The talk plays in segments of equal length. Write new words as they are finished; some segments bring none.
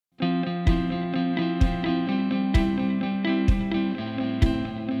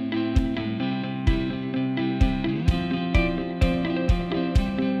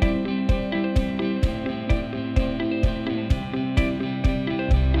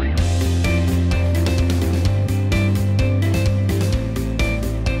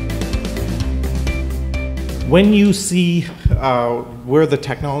when you see where the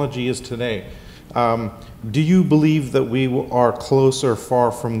technology is today, do you believe that we are close or far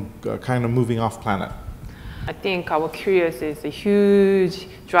from kind of moving off planet? I think our curiosity is a huge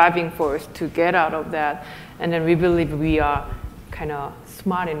driving force to get out of that. And then we believe we are kind of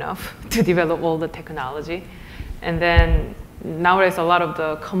smart enough to develop all the technology. And then nowadays a lot of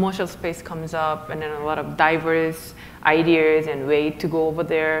the commercial space comes up, and then a lot of diverse ideas and way to go over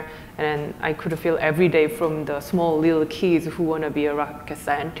there. And I could feel every day from the small little kids who want to be a rocket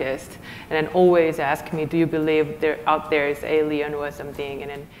scientist, and then always ask me, do you believe out there is alien or something? And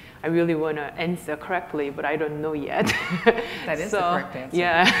then I really want to answer correctly, but I don't know yet. That is the correct answer.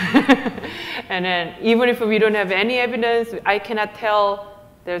 Yeah. And then even if we don't have any evidence, I cannot tell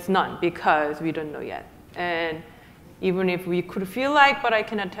there's none because we don't know yet. And even if we could feel like, but I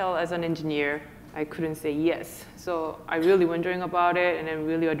cannot tell as an engineer, I couldn't say yes. So I'm really wondering about it, and I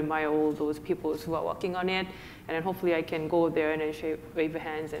really admire all those people who are working on it. And then hopefully I can go there and then wave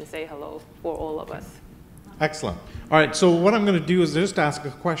hands and say hello for all of us. Excellent. All right, so what I'm going to do is just ask a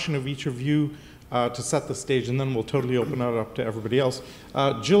question of each of you to set the stage, and then we'll totally open it up to everybody else.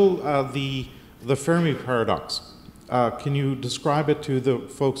 Jill, the Fermi paradox, can you describe it to the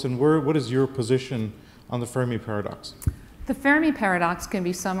folks, and what is your position on the Fermi paradox? The Fermi paradox can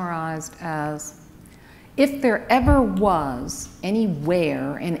be summarized as, if there ever was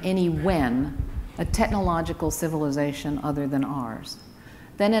anywhere and any when a technological civilization other than ours,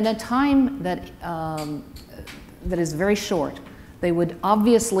 then in a time that is very short, they would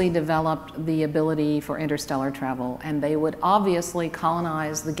obviously develop the ability for interstellar travel, and they would obviously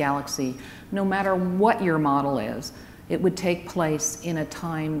colonize the galaxy. No matter what your model is, it would take place in a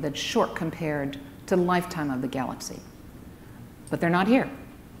time that's short compared to the lifetime of the galaxy. But they're not here.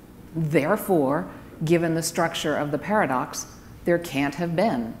 Therefore, given the structure of the paradox, there can't have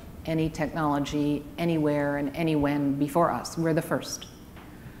been any technology anywhere and anywhen before us. We're the first.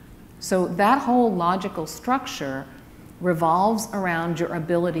 So that whole logical structure revolves around your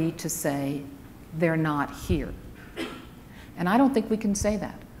ability to say, they're not here. And I don't think we can say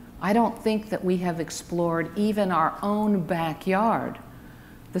that. I don't think that we have explored even our own backyard,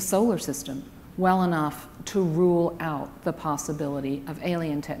 the solar system, well enough to rule out the possibility of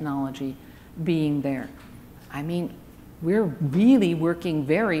alien technology being there. I mean, we're really working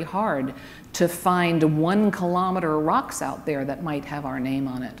very hard to find 1 kilometer rocks out there that might have our name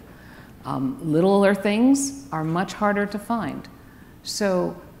on it. Littler things are much harder to find.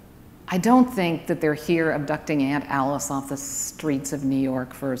 So I don't think that they're here abducting Aunt Alice off the streets of New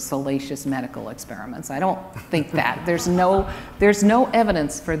York for salacious medical experiments. I don't think that. There's no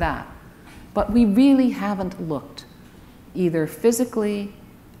evidence for that. But we really haven't looked, either physically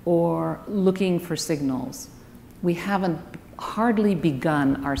or looking for signals. We haven't hardly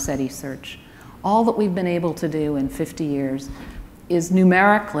begun our SETI search. All that we've been able to do in 50 years is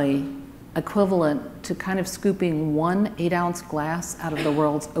numerically equivalent to kind of scooping 1 8-ounce glass out of the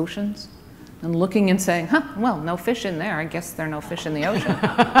world's oceans and looking and saying, huh, well, no fish in there. I guess there are no fish in the ocean.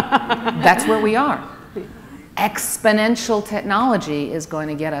 That's where we are. Exponential technology is going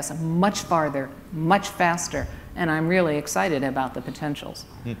to get us much farther, much faster, and I'm really excited about the potentials.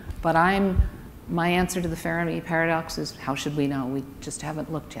 But my answer to the Fermi paradox is, how should we know? We just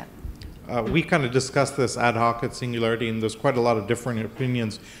haven't looked yet. We kind of discussed this ad hoc at Singularity, and there's quite a lot of different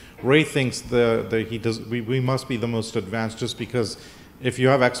opinions. Ray thinks we must be the most advanced just because if you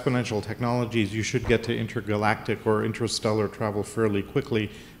have exponential technologies, you should get to intergalactic or interstellar travel fairly quickly,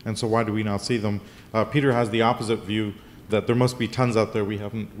 and so why do we not see them? Peter has the opposite view, that there must be tons out there,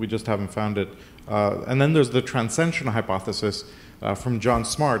 we just haven't found it. And then there's the transcension hypothesis from John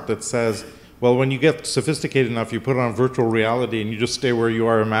Smart that says, well, when you get sophisticated enough, you put on virtual reality and you just stay where you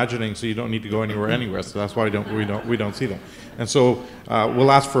are imagining, so you don't need to go anywhere. So that's why we don't see them. And so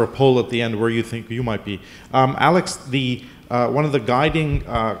we'll ask for a poll at the end where you think you might be. Alex, one of the guiding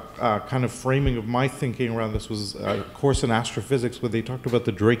kind of framing of my thinking around this was a course in astrophysics where they talked about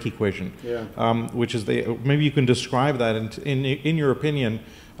the Drake equation, which is maybe you can describe that. And in your opinion,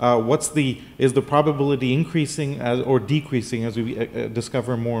 is the probability increasing or decreasing as we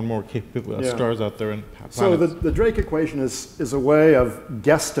discover more and more capable stars out there and planets? So the Drake equation is a way of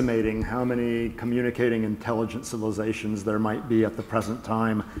guesstimating how many communicating intelligent civilizations there might be at the present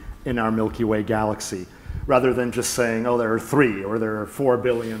time in our Milky Way galaxy, rather than just saying, oh, there are 3 or there are 4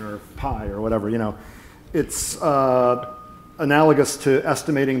 billion or pi or whatever. You know, it's analogous to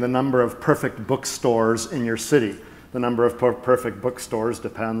estimating the number of perfect bookstores in your city. The number of perfect bookstores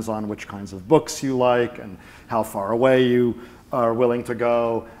depends on which kinds of books you like and how far away you are willing to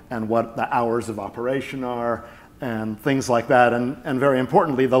go and what the hours of operation are. and things like that, and very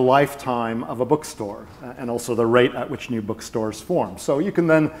importantly, the lifetime of a bookstore, and also the rate at which new bookstores form. So you can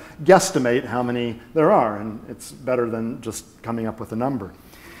then guesstimate how many there are, and it's better than just coming up with a number.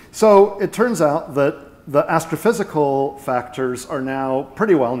 So it turns out that the astrophysical factors are now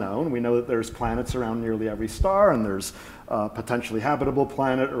pretty well known. We know that there's planets around nearly every star, and there's a potentially habitable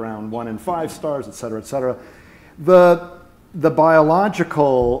planet around 1 in 5 stars, et cetera, et cetera. The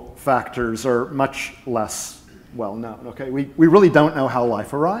biological factors are much less well known, okay? We really don't know how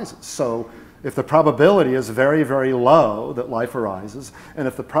life arises. So if the probability is very, very low that life arises, and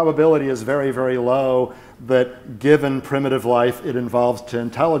if the probability is very, very low that given primitive life, it evolves to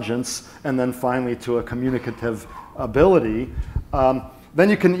intelligence, and then finally to a communicative ability, then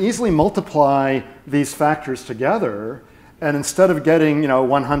you can easily multiply these factors together, and instead of getting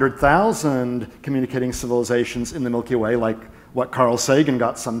 100,000 communicating civilizations in the Milky Way, like what Carl Sagan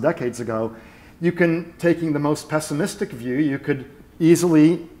got some decades ago, you can, taking the most pessimistic view, you could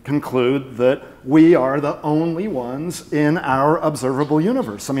easily conclude that we are the only ones in our observable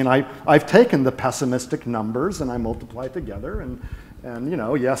universe. I mean, I've taken the pessimistic numbers and I multiply together, and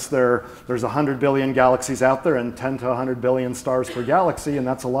yes, there's 100 billion galaxies out there and 10 to 100 billion stars per galaxy, and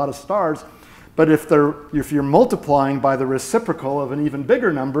that's a lot of stars. But if you're multiplying by the reciprocal of an even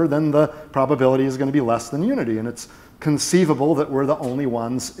bigger number, then the probability is going to be less than unity, and it's conceivable that we're the only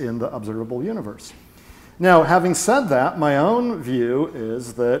ones in the observable universe. Now, having said that, my own view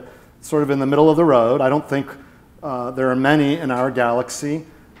is that sort of in the middle of the road, I don't think there are many in our galaxy.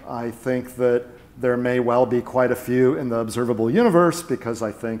 I think that there may well be quite a few in the observable universe, because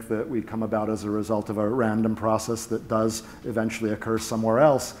I think that we come about as a result of a random process that does eventually occur somewhere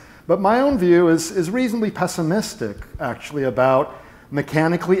else. But my own view is reasonably pessimistic, actually, about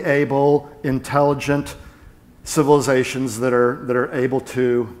mechanically able, intelligent civilizations that are able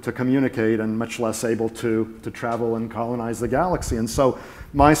to communicate and much less able to travel and colonize the galaxy. And so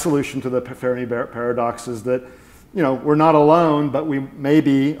my solution to the Fermi paradox is that we're not alone, but we may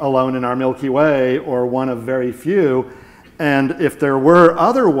be alone in our Milky Way, or one of very few. And if there were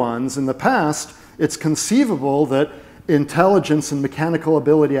other ones in the past, it's conceivable that intelligence and mechanical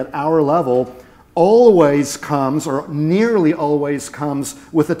ability at our level always comes, or nearly always comes,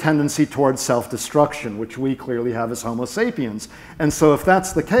 with a tendency towards self-destruction, which we clearly have as Homo sapiens. And so if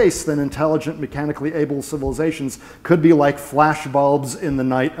that's the case, then intelligent, mechanically able civilizations could be like flash bulbs in the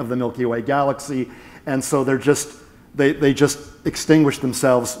night of the Milky Way galaxy, and so they just extinguish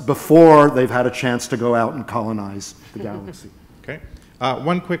themselves before they've had a chance to go out and colonize the galaxy. Okay.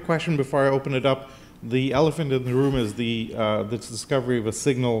 One quick question before I open it up. The elephant in the room is this discovery of a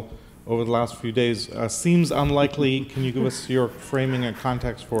signal over the last few days. Seems unlikely. Can you give us your framing and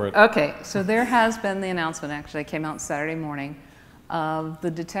context for it? Okay, so there has been the announcement, actually, it came out Saturday morning, of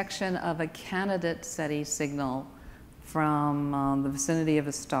the detection of a candidate SETI signal from the vicinity of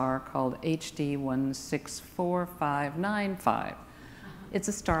a star called HD 164595. It's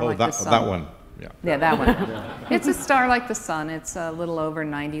a star like the sun. That one. Yeah. Yeah, that one. It's a star like the sun. It's a little over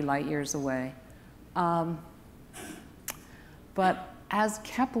 90 light years away. But as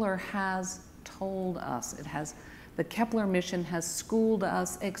Kepler has told us, the Kepler mission has schooled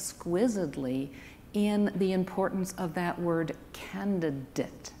us exquisitely in the importance of that word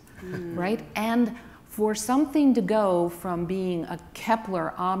candidate, right? And for something to go from being a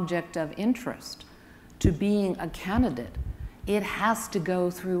Kepler object of interest to being a candidate, it has to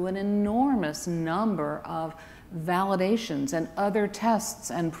go through an enormous number of validations and other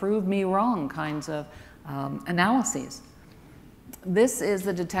tests and prove me wrong kinds of analyses. This is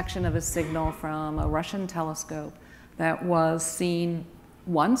the detection of a signal from a Russian telescope that was seen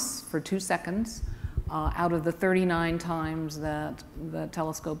once for 2 seconds out of the 39 times that the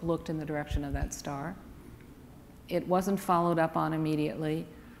telescope looked in the direction of that star. It wasn't followed up on immediately.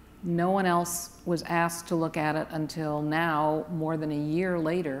 No one else was asked to look at it until now, more than a year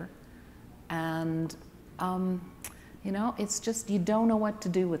later. And, it's just, you don't know what to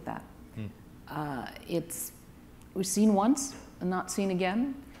do with that. We've seen once and not seen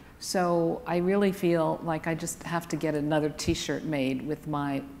again. So I really feel like I just have to get another t-shirt made with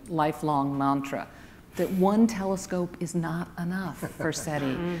my lifelong mantra that one telescope is not enough for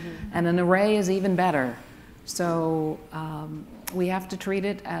SETI, and an array is even better. So we have to treat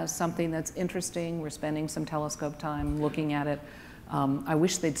it as something that's interesting. We're spending some telescope time looking at it. I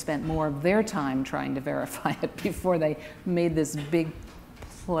wish they'd spent more of their time trying to verify it before they made this big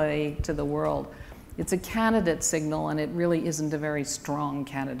play to the world. It's a candidate signal, and it really isn't a very strong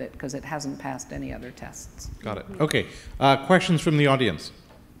candidate because it hasn't passed any other tests. Got it. Okay. Questions from the audience?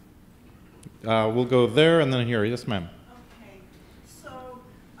 We'll go there and then here. Yes, ma'am. Okay. So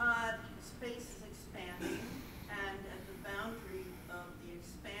space is expanding,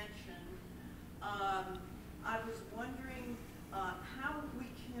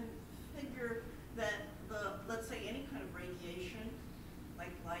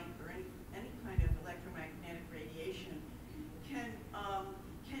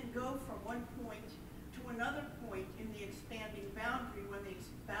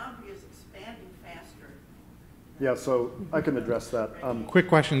 Yeah, so I can address that. Quick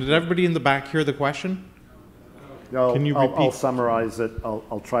question. Did everybody in the back hear the question? Yeah, Can you repeat? I'll summarize it.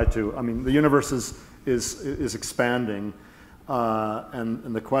 I'll try to. I mean, the universe is expanding,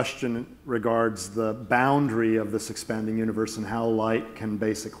 and the question regards the boundary of this expanding universe and how light can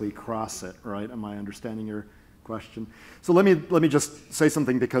basically cross it. Right? Am I understanding your question? So let me just say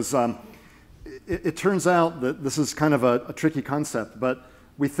something, because it turns out that this is kind of a tricky concept, but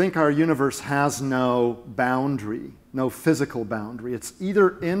we think our universe has no boundary, no physical boundary. It's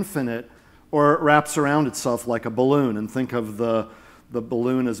either infinite or it wraps around itself like a balloon. And think of the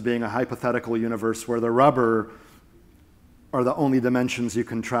balloon as being a hypothetical universe where the rubber are the only dimensions you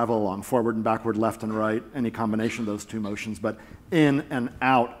can travel along, forward and backward, left and right, any combination of those two motions, but in and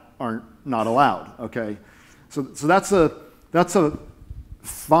out are not allowed, okay? So that's a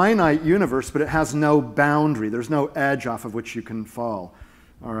finite universe, but it has no boundary. There's no edge off of which you can fall,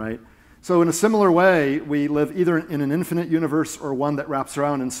 all right? So in a similar way, we live either in an infinite universe or one that wraps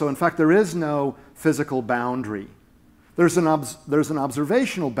around. And so, in fact, there is no physical boundary. There's an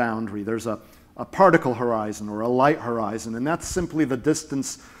observational boundary. There's a particle horizon or a light horizon, and that's simply the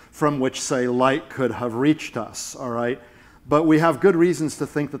distance from which, say, light could have reached us, all right? But we have good reasons to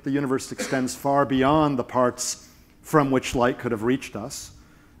think that the universe extends far beyond the parts from which light could have reached us.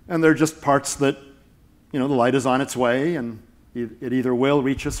 And they're just parts that, the light is on its way, and it either will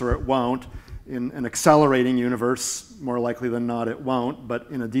reach us or it won't. In an accelerating universe, more likely than not, it won't, but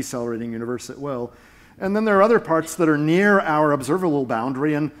in a decelerating universe, it will. And then there are other parts that are near our observable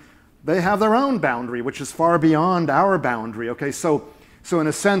boundary, and they have their own boundary, which is far beyond our boundary, okay? So in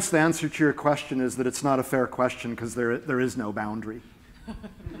a sense, the answer to your question is that it's not a fair question because there is no boundary.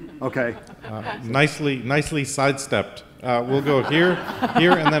 Okay. Nicely sidestepped. We'll go here,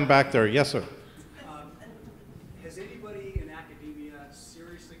 and then back there. Yes, sir. Has anybody in academia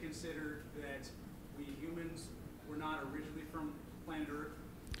seriously considered that we humans were not originally from planet Earth?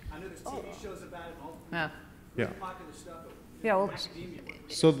 I know there's TV shows about it, all really popular stuff, but academia.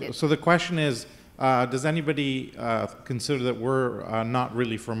 So the question is, does anybody consider that we're not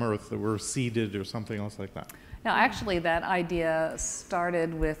really from Earth, that we're seeded or something else like that? Now, actually, that idea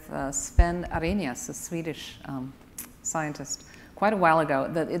started with Sven Arrhenius, a Swedish scientist, quite a while ago.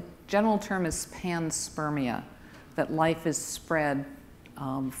 The general term is panspermia, that life is spread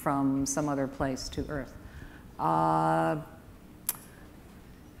from some other place to Earth. An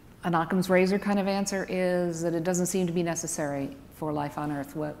Occam's razor kind of answer is that it doesn't seem to be necessary for life on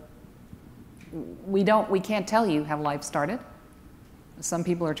Earth. We can't tell you how life started. Some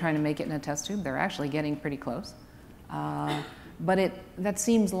people are trying to make it in a test tube. They're actually getting pretty close. But that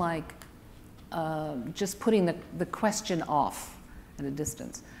seems like just putting the question off at a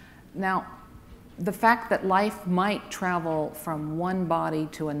distance. Now, the fact that life might travel from one body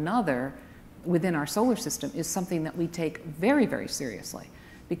to another within our solar system is something that we take very, very seriously,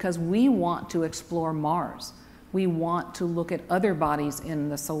 because we want to explore Mars. We want to look at other bodies in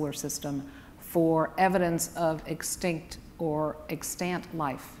the solar system for evidence of extinct or extant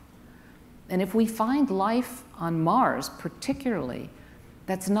life. And if we find life on Mars particularly,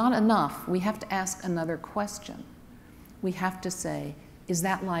 that's not enough. We have to ask another question. We have to say, is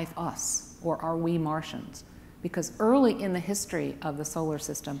that life us, or are we Martians? Because early in the history of the solar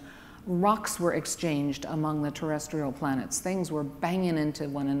system, rocks were exchanged among the terrestrial planets. Things were banging into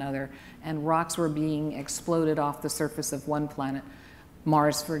one another, and rocks were being exploded off the surface of one planet,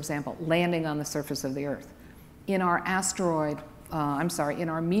 Mars, for example, landing on the surface of the Earth. In our in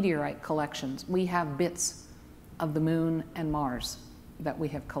our meteorite collections, we have bits of the Moon and Mars that we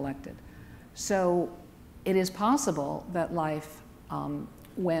have collected. So it is possible that life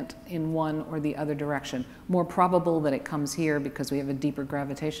went in one or the other direction. More probable that it comes here because we have a deeper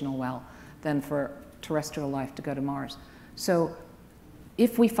gravitational well than for terrestrial life to go to Mars. So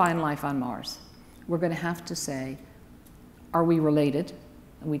if we find life on Mars, we're going to have to say, are we related?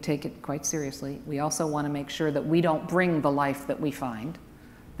 And we take it quite seriously. We also want to make sure that we don't bring the life that we find.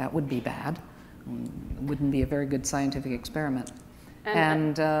 That would be bad. It wouldn't be a very good scientific experiment.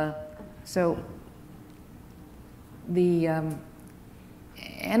 So the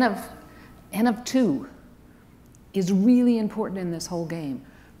N of 2 is really important in this whole game.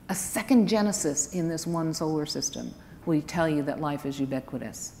 A second genesis in this one solar system will tell you that life is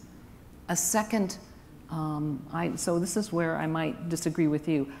ubiquitous. A second, so this is where I might disagree with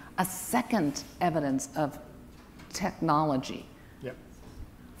you, a second evidence of technology. Yep.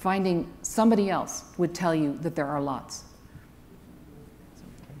 Finding somebody else would tell you that there are lots.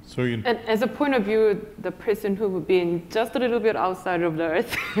 So and as a point of view, the person who would been just a little bit outside of the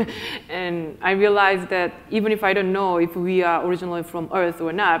Earth, and I realized that even if I don't know if we are originally from Earth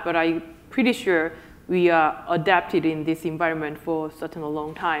or not, but I'm pretty sure we are adapted in this environment for such a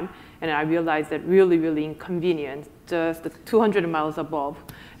long time. And I realized that really, really inconvenient, just 200 miles above.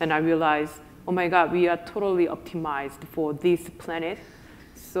 And I realized, oh my God, we are totally optimized for this planet.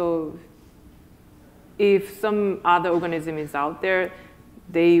 So if some other organism is out there,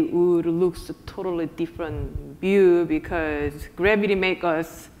 they would look a totally different view because gravity makes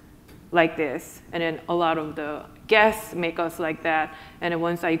us like this. And then a lot of the gas make us like that. And then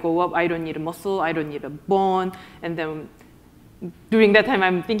once I go up, I don't need a muscle, I don't need a bone. And then during that time,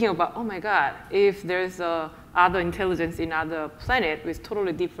 I'm thinking about, oh my God, if there's other intelligence in other planet with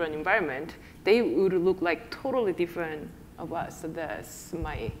totally different environment, they would look like totally different of us. So that's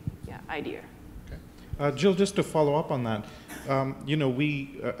my idea. Okay. Jill, just to follow up on that, you know,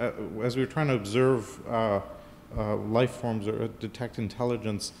 as we were trying to observe life forms or detect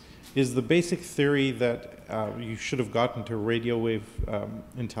intelligence, is the basic theory that you should have gotten to radio wave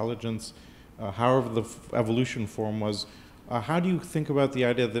intelligence, however the evolution form was. How do you think about the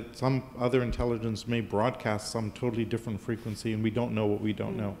idea that some other intelligence may broadcast some totally different frequency and we don't know what we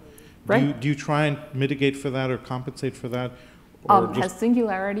don't know? Right. Do you try and mitigate for that or compensate for that? Or Has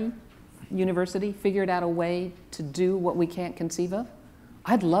Singularity University figured out a way to do what we can't conceive of?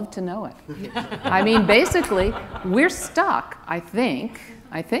 I'd love to know it. I mean, basically, we're stuck, I think,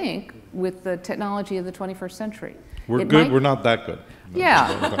 with the technology of the 21st century. We're good, we're not that good.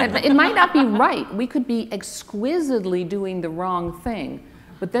 Yeah, it might not be right. We could be exquisitely doing the wrong thing,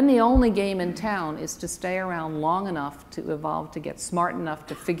 but then the only game in town is to stay around long enough to evolve, to get smart enough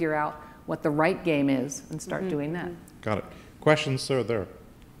to figure out what the right game is and start doing that. Got it. Questions, sir, there.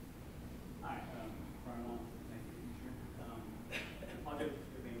 Hi, Ronald. Thank you, teacher. I apologize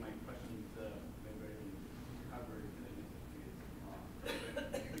for getting my questions maybe already covered.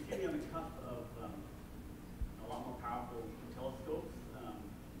 We came on the cusp of a lot more powerful telescopes,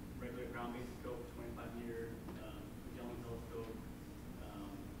 regular ground-based scope, 25-meter, Magellan telescope,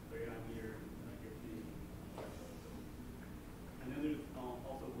 39-meter European telescope. And then there's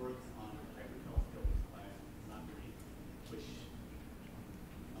also works on hyper telescopes by Lavery, which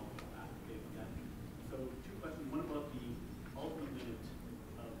I'll ask Dave on that. So two questions. One about the ultimate limit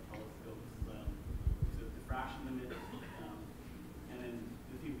of telescopes, the diffraction limit, and then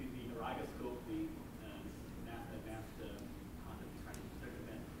this seems to be the Arigoscope, the NASA Advanced Concept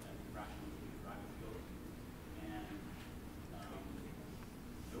Circumvent diffraction limit, the Arigoscope. And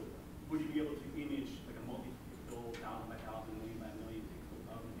so would you be able to image like a multi-pixel, 1,000 by 1,000, million by million pixel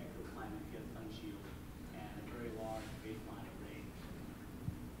of an exoplanet via sun shield and a very large baseline array?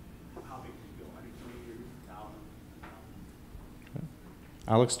 How big could you go? 100 kilometers, 1,000?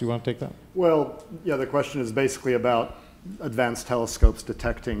 Alex, do you want to take that? Well, yeah, the question is basically about advanced telescopes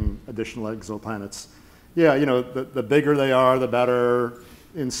detecting additional exoplanets. Yeah, you know, the bigger they are, the better.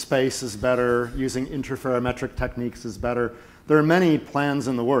 In space is better. Using interferometric techniques is better. There are many plans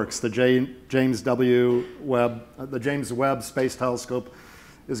in the works. The James Webb Space Telescope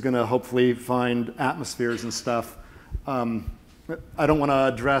is going to hopefully find atmospheres and stuff. I don't want to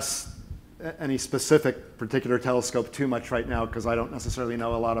address any specific particular telescope too much right now because I don't necessarily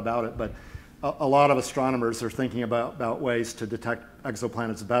know a lot about it, but a lot of astronomers are thinking about ways to detect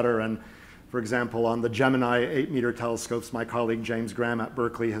exoplanets better. And for example, on the Gemini 8-meter telescopes, my colleague James Graham at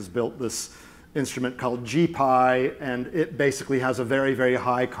Berkeley has built this instrument called GPI, and it basically has a very, very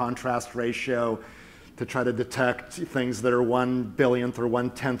high contrast ratio to try to detect things that are 1/1000th or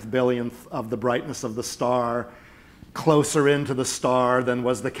 1/10 billionth of the brightness of the star, closer into the star than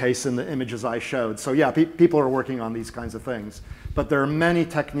was the case in the images I showed. So yeah, people are working on these kinds of things. But there are many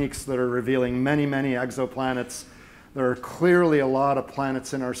techniques that are revealing many, many exoplanets. There are clearly a lot of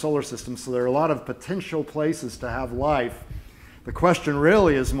planets in our solar system, so there are a lot of potential places to have life. The question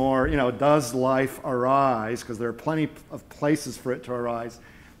really is more, you know, does life arise? Because there are plenty of places for it to arise.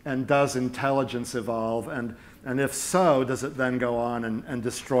 And does intelligence evolve? And if so, does it then go on and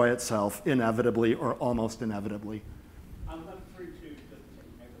destroy itself inevitably or almost inevitably? I'm referring to just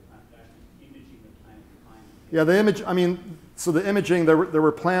exoplanets, actually imaging the planet behind it. Yeah, the image, I mean, so the imaging, there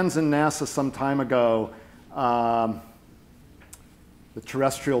were plans in NASA some time ago. The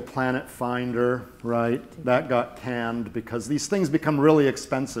terrestrial planet finder, right? That got canned because these things become really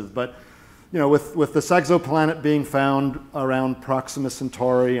expensive. But you know, with this exoplanet being found around Proxima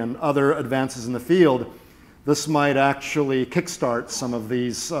Centauri and other advances in the field, this might actually kickstart some of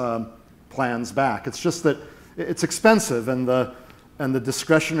these plans back. It's just that it's expensive, and the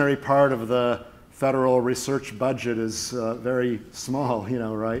discretionary part of the federal research budget is very small, you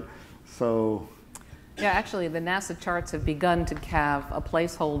know, right? So. Yeah, actually, the NASA charts have begun to have a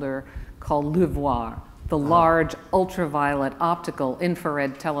placeholder called Le Voir, the large ultraviolet optical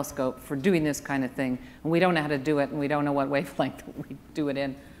infrared telescope for doing this kind of thing. And we don't know how to do it, and we don't know what wavelength we do it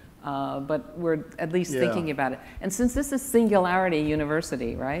in. But we're at least thinking about it. And since this is Singularity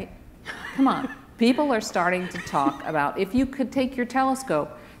University, right? Come on. People are starting to talk about if you could take your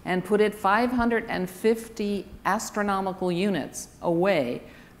telescope and put it 550 astronomical units away,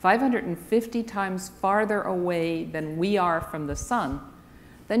 550 times farther away than we are from the sun,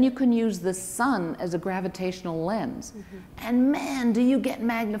 then you can use the sun as a gravitational lens. And man, do you get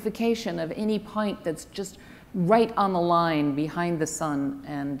magnification of any point that's just right on the line behind the sun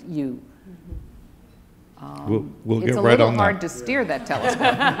and you. We'll get right on that. It's a little hard to steer that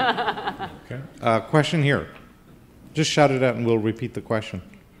telescope. Okay. Question here. Just shout it out and we'll repeat the question.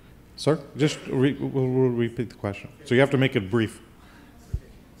 Sir, we'll repeat the question. So you have to make it brief.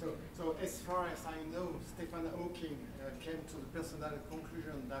 So as far as I know, Stephen Hawking came to the personal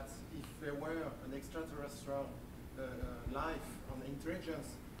conclusion that if there were an extraterrestrial life and intelligence,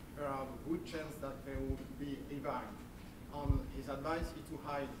 there are a good chance that there would be evil. His advice is to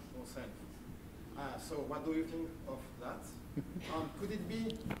hide yourself. So what do you think of that? Could it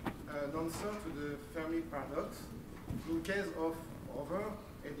be an answer to the Fermi paradox in case of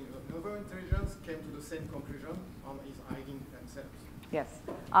another intelligence came to the same conclusion and is hiding themselves? Yes.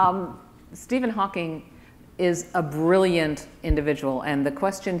 Stephen Hawking is a brilliant individual, and the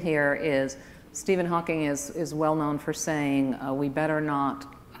question here is, Stephen Hawking is well known for saying we better not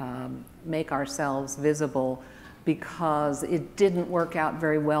make ourselves visible because it didn't work out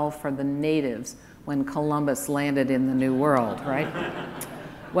very well for the natives when Columbus landed in the New World, right?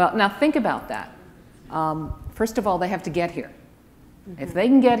 Well, now think about that. First of all, they have to get here. If they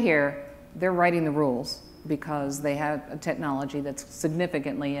can get here, they're writing the rules because they have a technology that's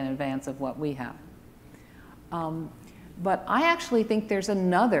significantly in advance of what we have. But I actually think there's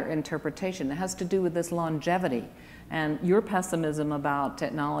another interpretation that has to do with this longevity. And your pessimism about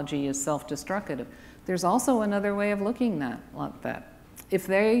technology is self-destructive. There's also another way of looking at that. If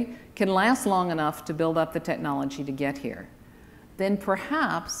they can last long enough to build up the technology to get here, then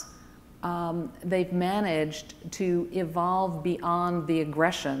perhaps they've managed to evolve beyond the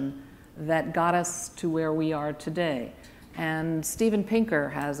aggression that got us to where we are today. And Steven Pinker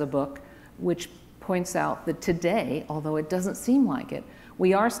has a book which points out that today, although it doesn't seem like it,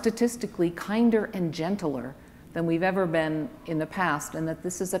 we are statistically kinder and gentler than we've ever been in the past, and that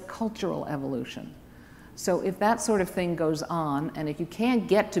this is a cultural evolution. So if that sort of thing goes on, and if you can't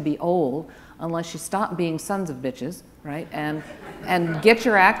get to be old unless you stop being sons of bitches, right, and get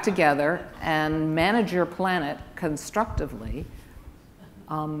your act together and manage your planet constructively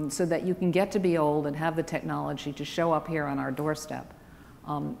so that you can get to be old and have the technology to show up here on our doorstep.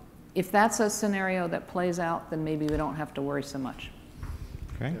 If that's a scenario that plays out, then maybe we don't have to worry so much.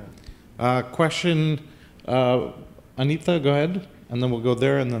 Okay. Question, Anita, go ahead, and then we'll go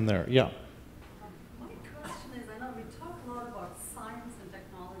there and then there. Yeah. My question is, I know we talk a lot about science and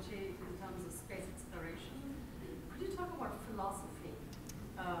technology in terms of space exploration. Could you talk about philosophy?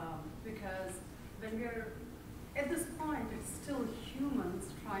 Because when we're at this point, it's still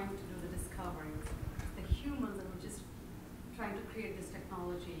humans trying to do the discoveries. The humans that were just trying to create these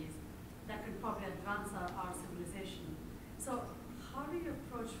technologies that could probably advance our civilization. So how do you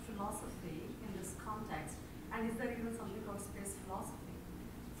approach philosophy in this context? And is there even something called space philosophy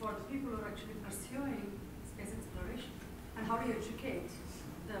for the people who are actually pursuing space exploration? And how do you educate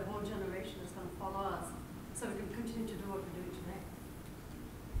the whole generation that's going to follow us so we can continue to do what we're doing today?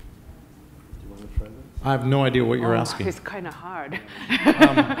 Do you want to try that? I have no idea what you're asking. It's kind of hard.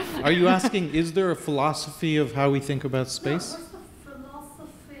 Are you asking, is there a philosophy of how we think about space? No, what's the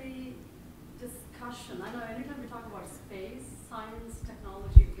philosophy discussion? I know anytime we talk about space, science,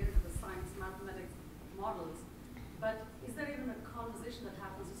 technology, we get into the science, mathematics, models. But is there even a conversation that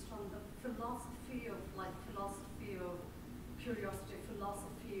happens just from the philosophy of curiosity,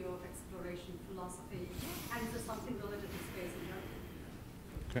 philosophy of exploration, philosophy, and is there something related to space in general?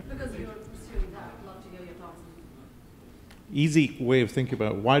 Okay. Because you're pursuing that, I'd love to hear your thoughts. Easy way of thinking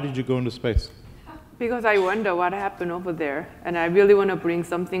about it. Why did you go into space? Because I wonder what happened over there, and I really want to bring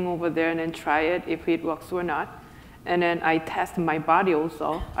something over there and then try it if it works or not. And then I test my body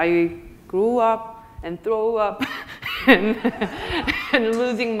also. I grew up and throw up and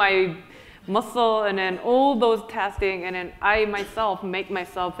losing my muscle, and then all those testing, and then I myself make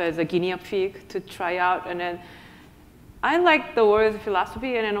myself as a guinea pig to try out. And then I like the word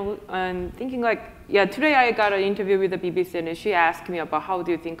philosophy, and then thinking like, yeah, today I got an interview with the BBC, and she asked me about how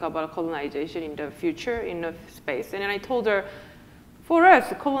do you think about colonization in the future, in the space. And then I told her, for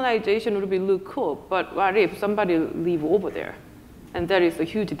us, colonization would be look cool, but what if somebody live over there? and that is a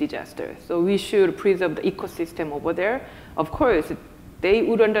huge disaster. So we should preserve the ecosystem over there. Of course, they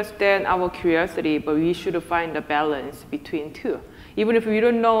would understand our curiosity, but we should find a balance between two. Even if we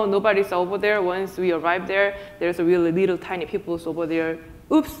don't know nobody's over there, once we arrive there, there's a really little tiny peoples over there.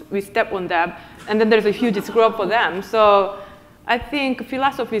 Oops, we step on them, and then there's a huge screw up for them. So I think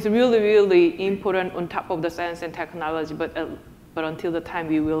philosophy is really, really important on top of the science and technology, but until the time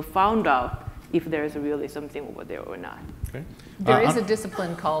we will find out if there is really something over there or not. Okay. There is a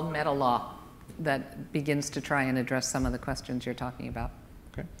discipline called meta law that begins to try and address some of the questions you're talking about.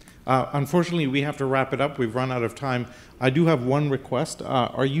 Okay. Unfortunately, we have to wrap it up. We've run out of time. I do have one request.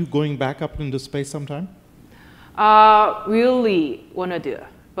 Are you going back up into space sometime? Really want to do,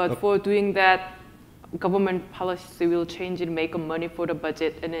 but for doing that, government policy will change and make money for the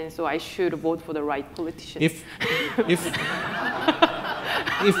budget, and then so I should vote for the right politician.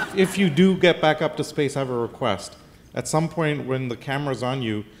 If you do get back up to space, I have a request. At some point when the camera's on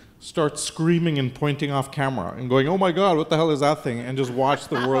you, start screaming and pointing off camera and going, oh my God, what the hell is that thing? And just watch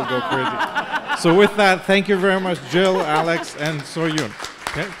the world go crazy. So with that, thank you very much, Jill, Alex, and So-Yeon.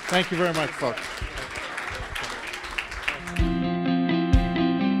 Okay? Thank you very much, folks.